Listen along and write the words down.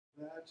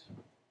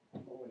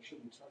that. Oh, I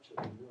shouldn't touch it,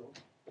 I know.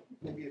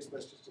 Maybe it's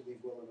best just to leave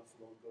well enough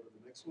alone. Go to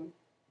the next one.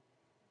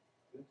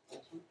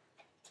 Next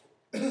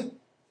one.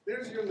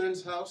 There's your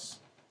men's house,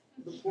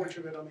 the porch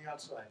of it on the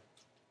outside.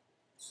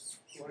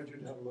 I wanted you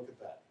to have a look at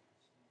that.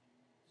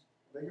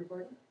 Beg your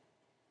pardon?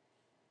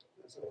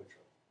 That's no trouble.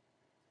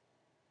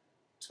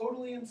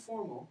 Totally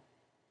informal.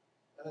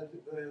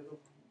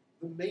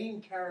 The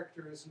main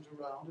character isn't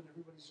around, and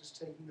everybody's just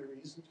taking their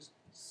ease and just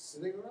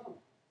sitting around.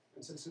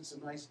 And since it's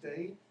a nice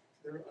day,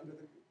 they're under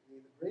the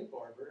grape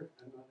arbor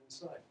and not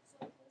inside. So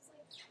who's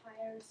like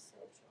higher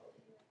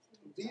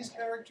socially? These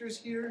characters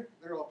here,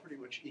 they're all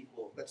pretty much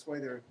equal. That's why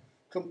they're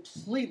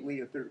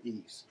completely at their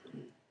ease.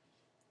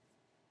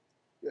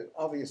 Yeah,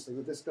 obviously,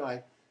 with this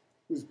guy,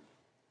 who's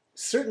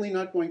certainly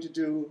not going to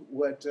do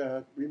what,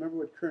 remember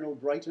what Colonel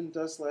Brighton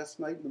does last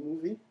night in the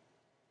movie?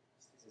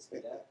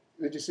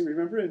 Did you see,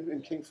 remember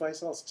in King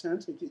Faisal's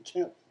tent?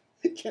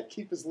 He can't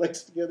keep his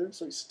legs together,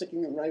 so he's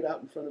sticking them right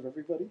out in front of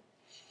everybody.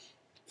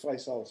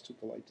 Faisal is too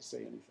polite to say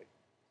anything.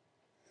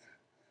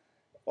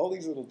 All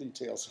these little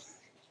details.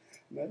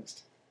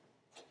 Next.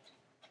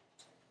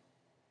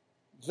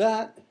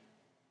 That,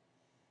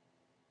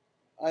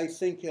 I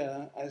think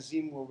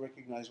Azim will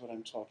recognize what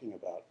I'm talking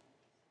about.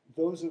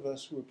 Those of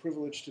us who were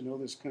privileged to know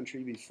this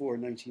country before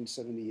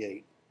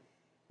 1978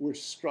 were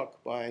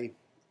struck by,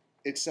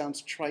 it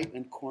sounds trite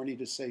and corny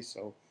to say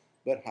so,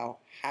 but how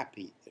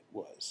happy it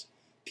was.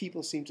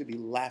 People seem to be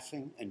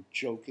laughing and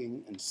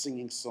joking and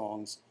singing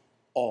songs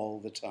all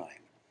the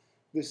time.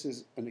 This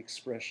is an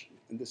expression,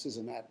 and this is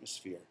an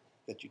atmosphere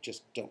that you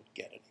just don't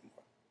get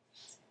anymore.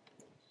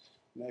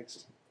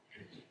 Next.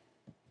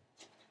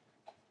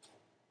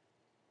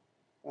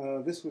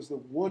 This was the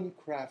one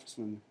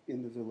craftsman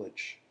in the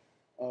village.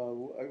 I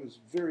was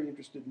very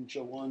interested in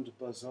Jawand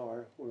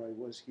Bazaar, where I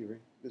was here.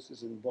 This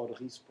is in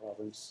Badghis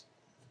province,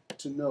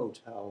 to note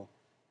how,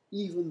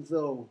 even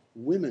though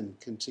women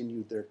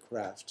continued their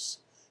crafts,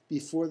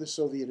 before the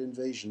Soviet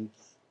invasion,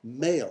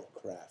 male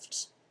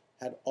crafts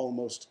had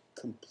almost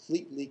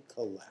completely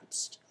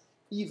collapsed.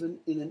 Even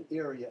in an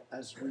area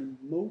as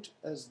remote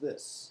as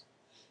this,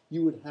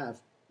 you would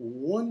have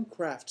one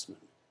craftsman,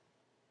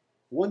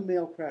 one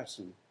male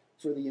craftsman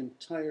for the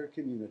entire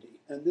community.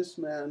 And this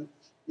man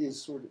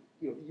is sort of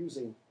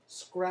using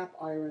scrap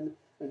iron,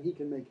 and he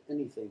can make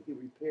anything. He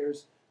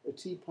repairs a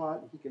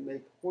teapot, he can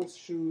make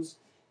horseshoes,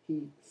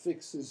 he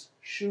fixes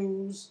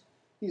shoes.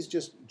 He's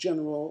just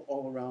general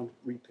all-around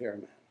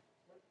repairman.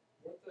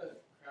 Weren't the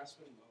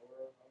craftsmen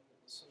lower on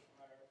the social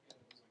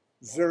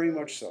hierarchy? Very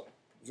much so.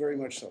 Very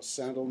much so.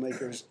 Sandal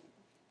makers,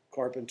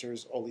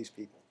 carpenters, all these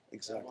people.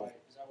 Exactly.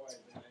 Is that why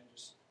the men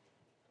just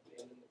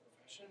abandoned the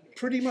profession?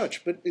 Pretty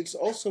much, but it's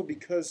also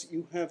because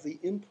you have the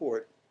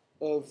import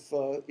of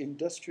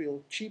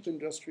cheap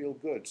industrial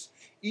goods.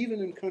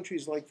 Even in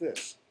countries like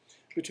this,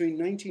 between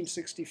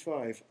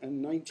 1965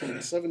 and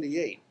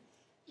 1978,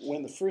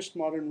 when the first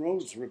modern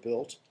roads were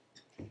built,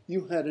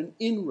 you had an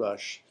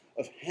inrush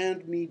of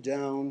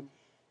hand-me-down,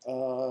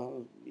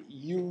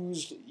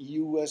 used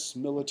U.S.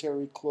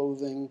 military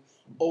clothing,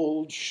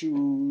 old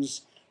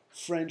shoes,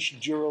 French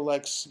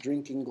Duralex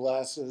drinking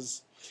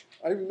glasses.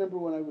 I remember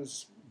when I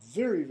was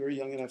very, very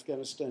young in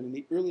Afghanistan, in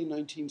the early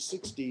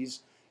 1960s,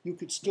 you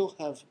could still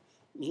have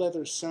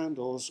leather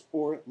sandals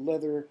or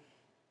leather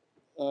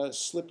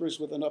slippers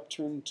with an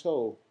upturned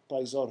toe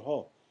by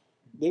Zodho.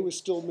 They were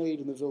still made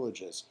in the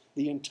villages.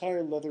 The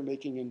entire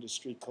leather-making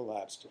industry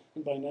collapsed.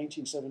 And by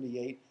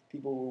 1978,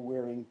 people were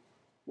wearing,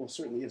 well,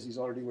 certainly as he's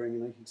already wearing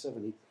in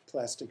 1970,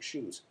 plastic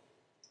shoes.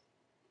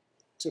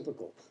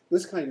 Typical.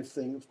 This kind of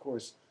thing, of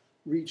course,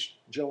 reached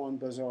Jawan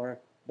Bazaar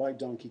by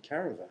donkey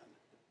caravan.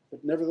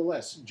 But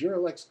nevertheless,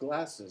 Duralex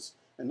glasses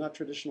and not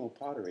traditional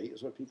pottery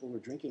is what people were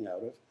drinking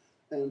out of.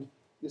 And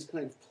this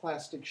kind of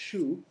plastic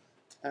shoe,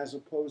 as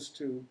opposed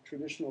to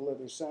traditional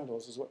leather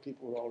sandals, is what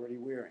people were already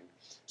wearing.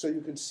 So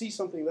you can see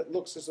something that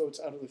looks as though it's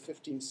out of the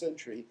 15th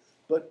century,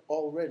 but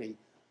already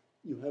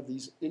you have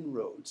these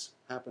inroads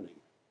happening.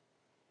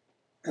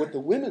 What the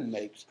women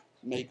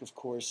make, of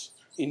course,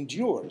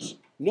 endures.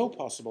 No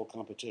possible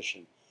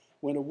competition.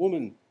 When a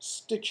woman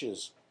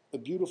stitches a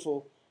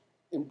beautiful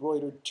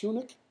embroidered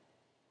tunic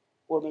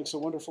or makes a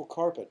wonderful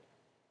carpet,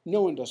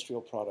 no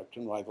industrial product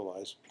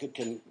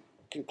can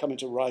can come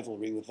into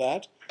rivalry with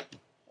that.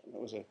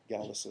 That was a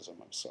Gallicism,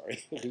 I'm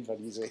sorry,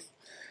 rivaliser.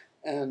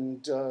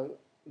 And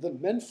the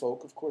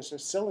menfolk, of course, are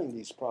selling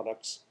these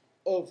products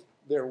of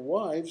their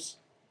wives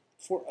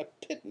for a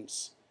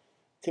pittance,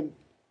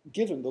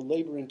 given the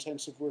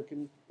labor-intensive work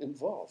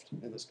involved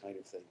in this kind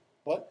of thing.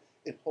 But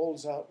it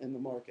holds out in the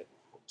market.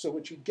 So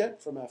what you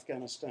get from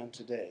Afghanistan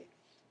today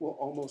will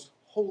almost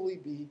wholly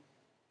be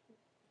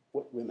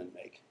what women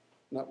make,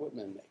 not what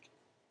men make.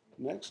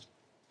 Next.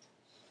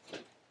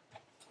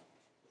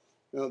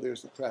 Now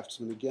there's the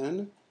craftsman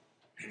again.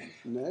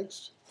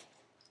 Next.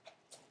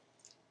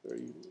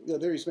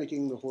 There he's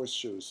making the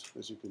horseshoes,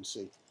 as you can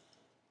see.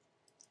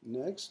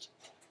 Next.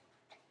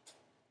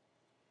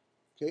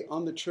 Okay,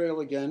 on the trail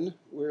again,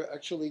 we're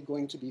actually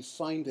going to be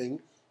finding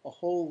a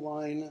whole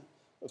line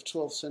of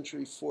 12th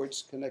century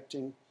forts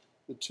connecting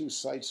the two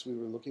sites we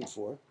were looking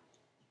for,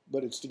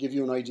 but it's to give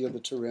you an idea of the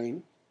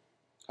terrain.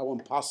 How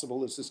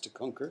impossible is this to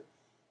conquer?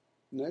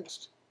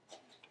 Next.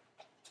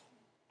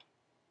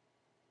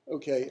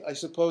 Okay, I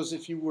suppose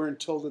if you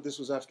weren't told that this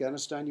was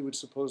Afghanistan, you would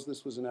suppose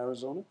this was in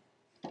Arizona?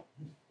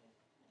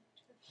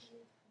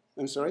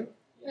 I'm sorry?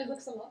 It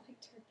looks a lot like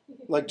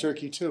Turkey. Like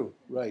Turkey too,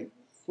 right.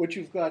 What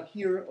you've got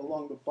here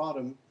along the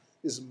bottom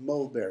is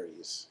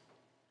mulberries.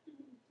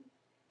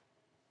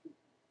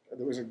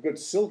 There was a good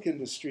silk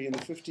industry in the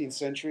 15th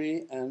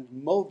century, and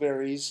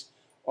mulberries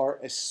are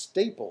a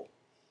staple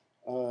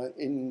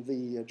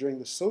during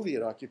the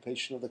Soviet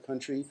occupation of the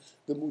country.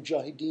 The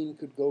Mujahideen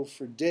could go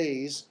for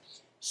days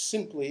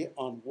simply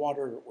on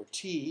water or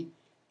tea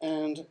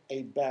and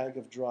a bag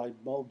of dried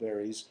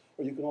mulberries,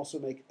 or you can also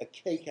make a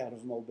cake out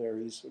of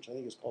mulberries, which I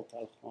think is called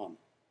talkhan.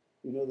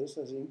 You know this,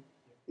 Azim?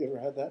 You ever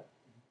had that?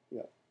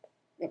 Yeah.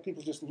 Yeah,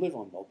 people just live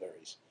on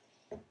mulberries.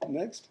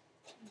 Next.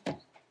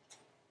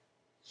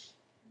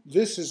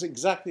 This is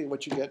exactly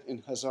what you get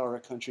in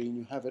Hazara country, and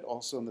you have it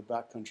also in the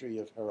back country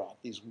of Herat.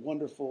 These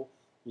wonderful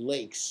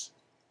lakes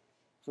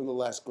from the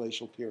last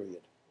glacial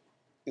period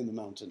in the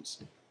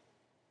mountains.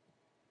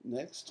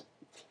 Next.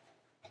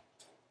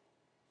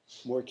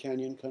 More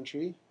canyon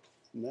country.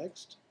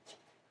 Next.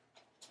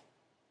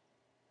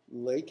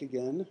 Lake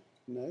again.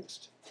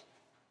 Next.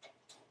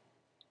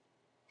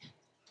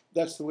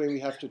 That's the way we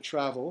have to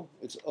travel.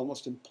 It's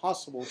almost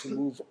impossible to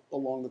move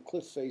along the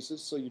cliff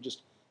faces, so you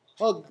just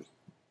hug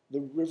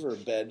the river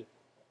bed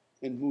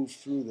and move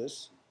through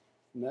this.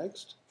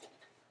 Next.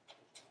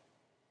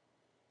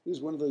 This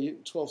is one of the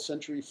 12th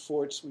century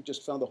forts. We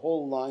just found a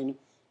whole line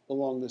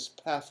along this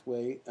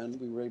pathway, and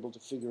we were able to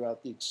figure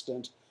out the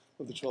extent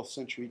of the 12th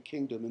century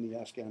kingdom in the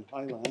Afghan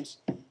highlands.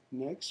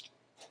 Next.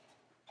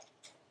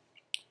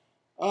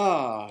 You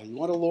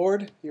want a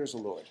lord? Here's a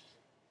lord.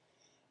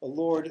 A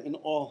lord in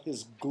all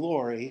his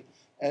glory,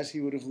 as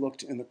he would have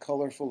looked in the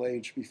colorful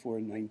age before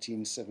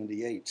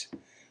 1978.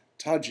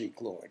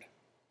 Tajik lord,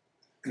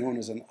 known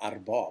as an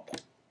arbab,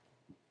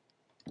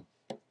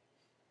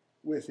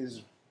 with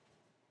his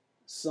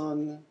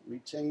son,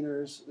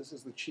 retainers. This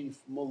is the chief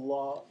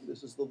mullah.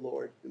 This is the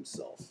lord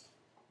himself.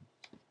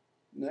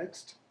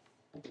 Next.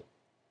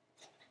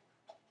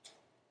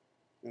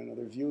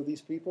 Another view of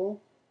these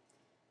people.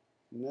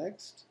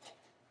 Next.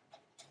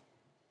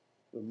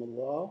 The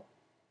mullah.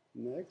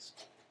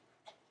 Next.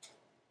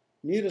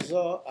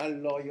 Mirza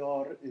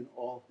al-Layar in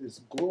all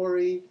his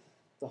glory.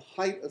 The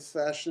height of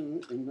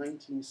fashion in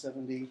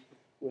 1970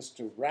 was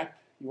to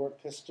wrap your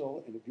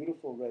pistol in a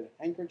beautiful red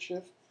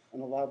handkerchief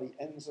and allow the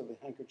ends of the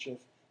handkerchief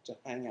to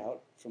hang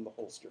out from the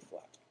holster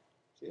flap.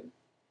 See it?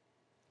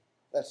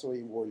 That's the way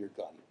you wore your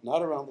gun.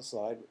 Not around the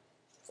side,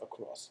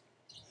 across.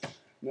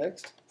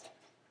 Next.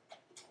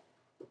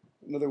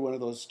 Another one of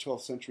those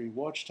 12th century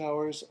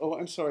watchtowers. Oh,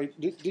 I'm sorry.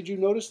 Did you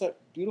notice that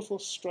beautiful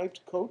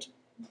striped coat?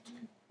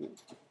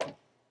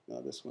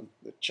 No, this one,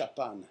 the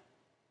chapan.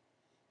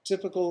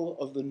 Typical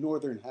of the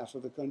northern half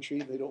of the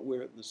country. They don't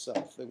wear it in the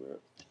south. They wear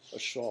a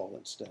shawl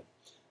instead.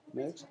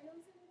 Next.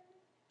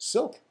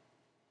 Silk,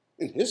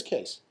 in his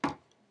case. How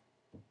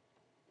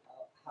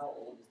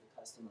old is the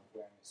custom of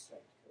wearing a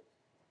striped coat?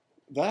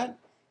 That,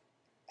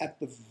 at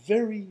the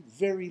very,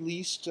 very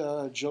least,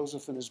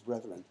 Joseph and his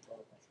brethren.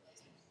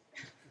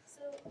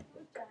 So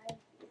who dyed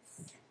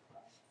these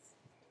cloths?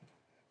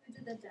 Who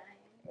did the dyeing?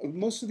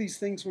 Most of these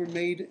things were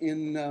made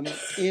in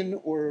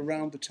or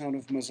around the town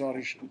of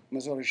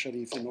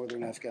Mazar-e-Sharif in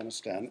northern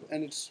Afghanistan,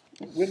 and it's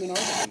women are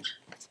dyeing.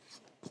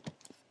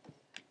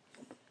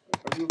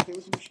 Are you okay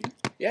with the machine?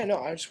 Yeah, no,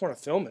 I just want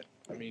to film it.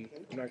 I mean,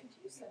 I'm not,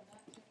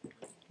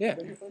 yeah,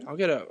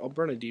 I'll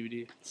burn a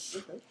DVD.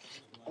 Okay.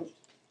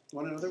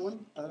 Want another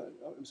one?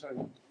 I'm sorry,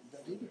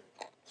 David?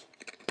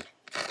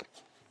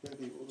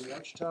 The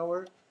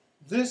watchtower.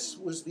 This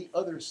was the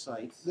other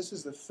site. This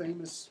is the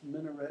famous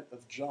minaret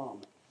of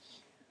Jam.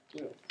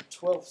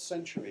 12th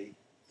century.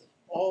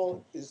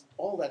 All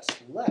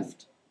that's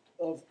left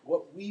of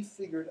what we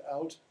figured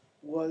out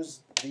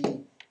was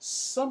the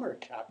summer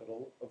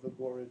capital of the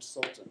Ghorid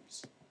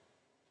Sultans.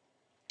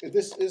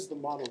 This is the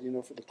model,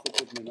 for the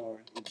Qutb Minar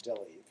in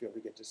Delhi, if you ever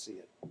get to see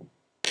it.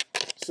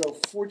 So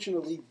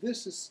fortunately,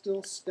 this is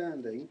still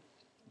standing,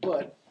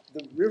 but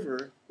the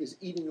river is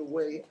eating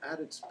away at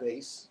its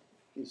base,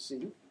 you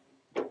see.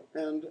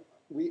 And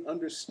we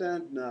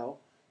understand now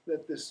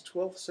that this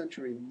 12th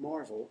century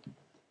marvel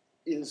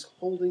is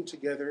holding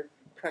together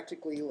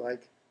practically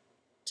like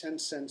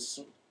 10-cent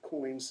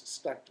coins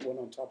stacked one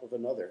on top of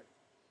another.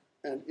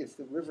 And if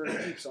the river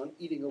keeps on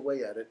eating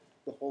away at it,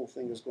 the whole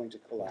thing is going to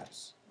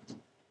collapse.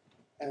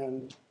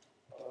 And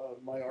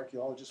my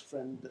archaeologist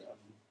friend,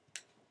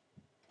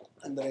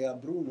 Andrea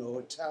Bruno,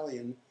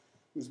 Italian,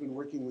 who's been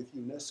working with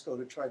UNESCO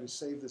to try to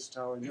save this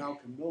tower, now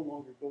can no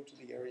longer go to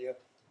the area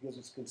because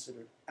it's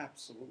considered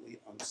absolutely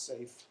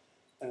unsafe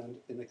and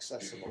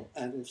inaccessible.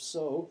 And if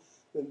so,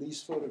 then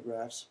these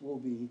photographs will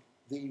be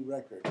the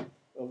record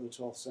of the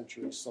 12th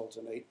century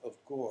Sultanate of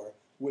Ghor,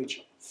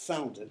 which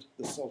founded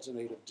the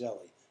Sultanate of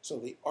Delhi. So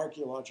the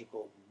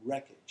archaeological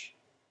wreckage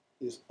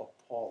is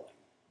appalling.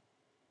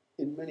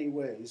 In many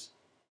ways,